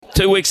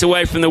2 weeks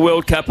away from the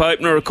World Cup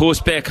opener, of course,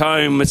 back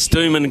home it's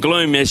doom and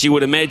gloom, as you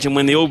would imagine,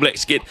 when the All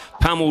Blacks get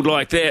pummeled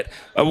like that.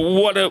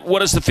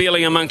 What is the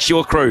feeling amongst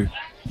your crew?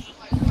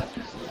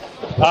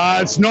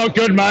 It's not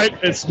good, mate.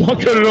 It's not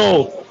good at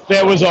all.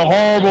 That was a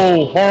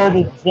horrible,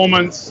 horrible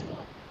performance,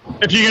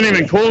 if you can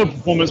even call it a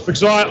performance, because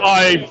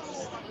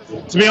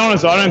to be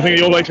honest, I don't think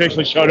the All Blacks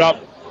actually showed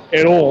up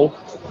at all.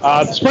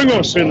 The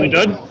Springboks certainly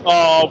did.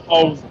 I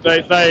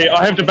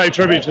have to pay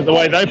tribute to the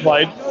way they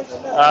played.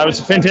 It was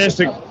a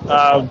fantastic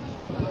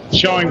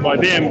showing by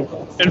them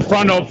in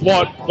front of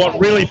what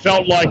really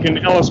felt like an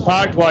Ellis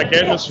Park-like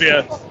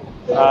atmosphere.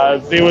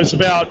 There was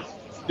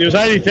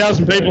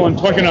 80,000 people in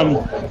Twickenham,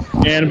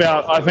 and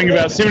I think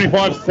about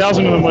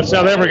 75,000 of them were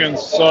South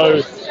Africans.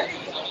 So,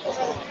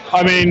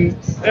 I mean,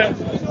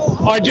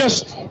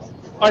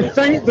 I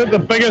think that the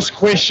biggest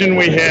question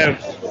we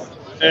have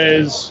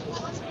is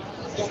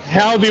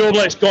how the All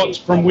Blacks got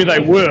from where they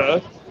were,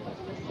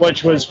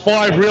 which was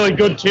 5 really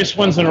good test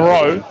wins in a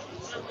row,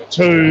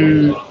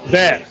 to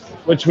that,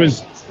 which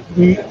was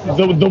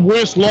the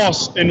worst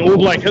loss in All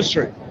Black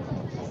history.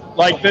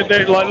 Let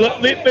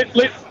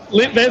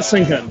that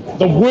sink in.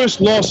 The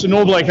worst loss in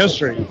All Black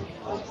history.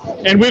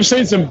 And we've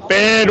seen some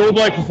bad All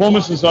Black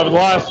performances over the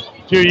last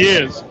few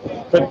years,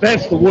 but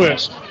that's the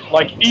worst,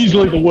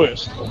 easily the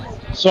worst.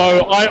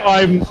 So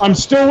I'm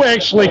still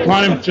actually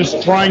kind of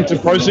just trying to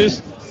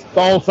process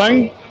the whole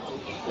thing.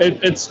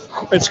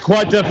 It's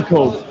quite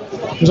difficult,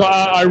 because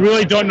I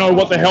really don't know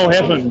what the hell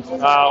happened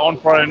on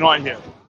Friday night here.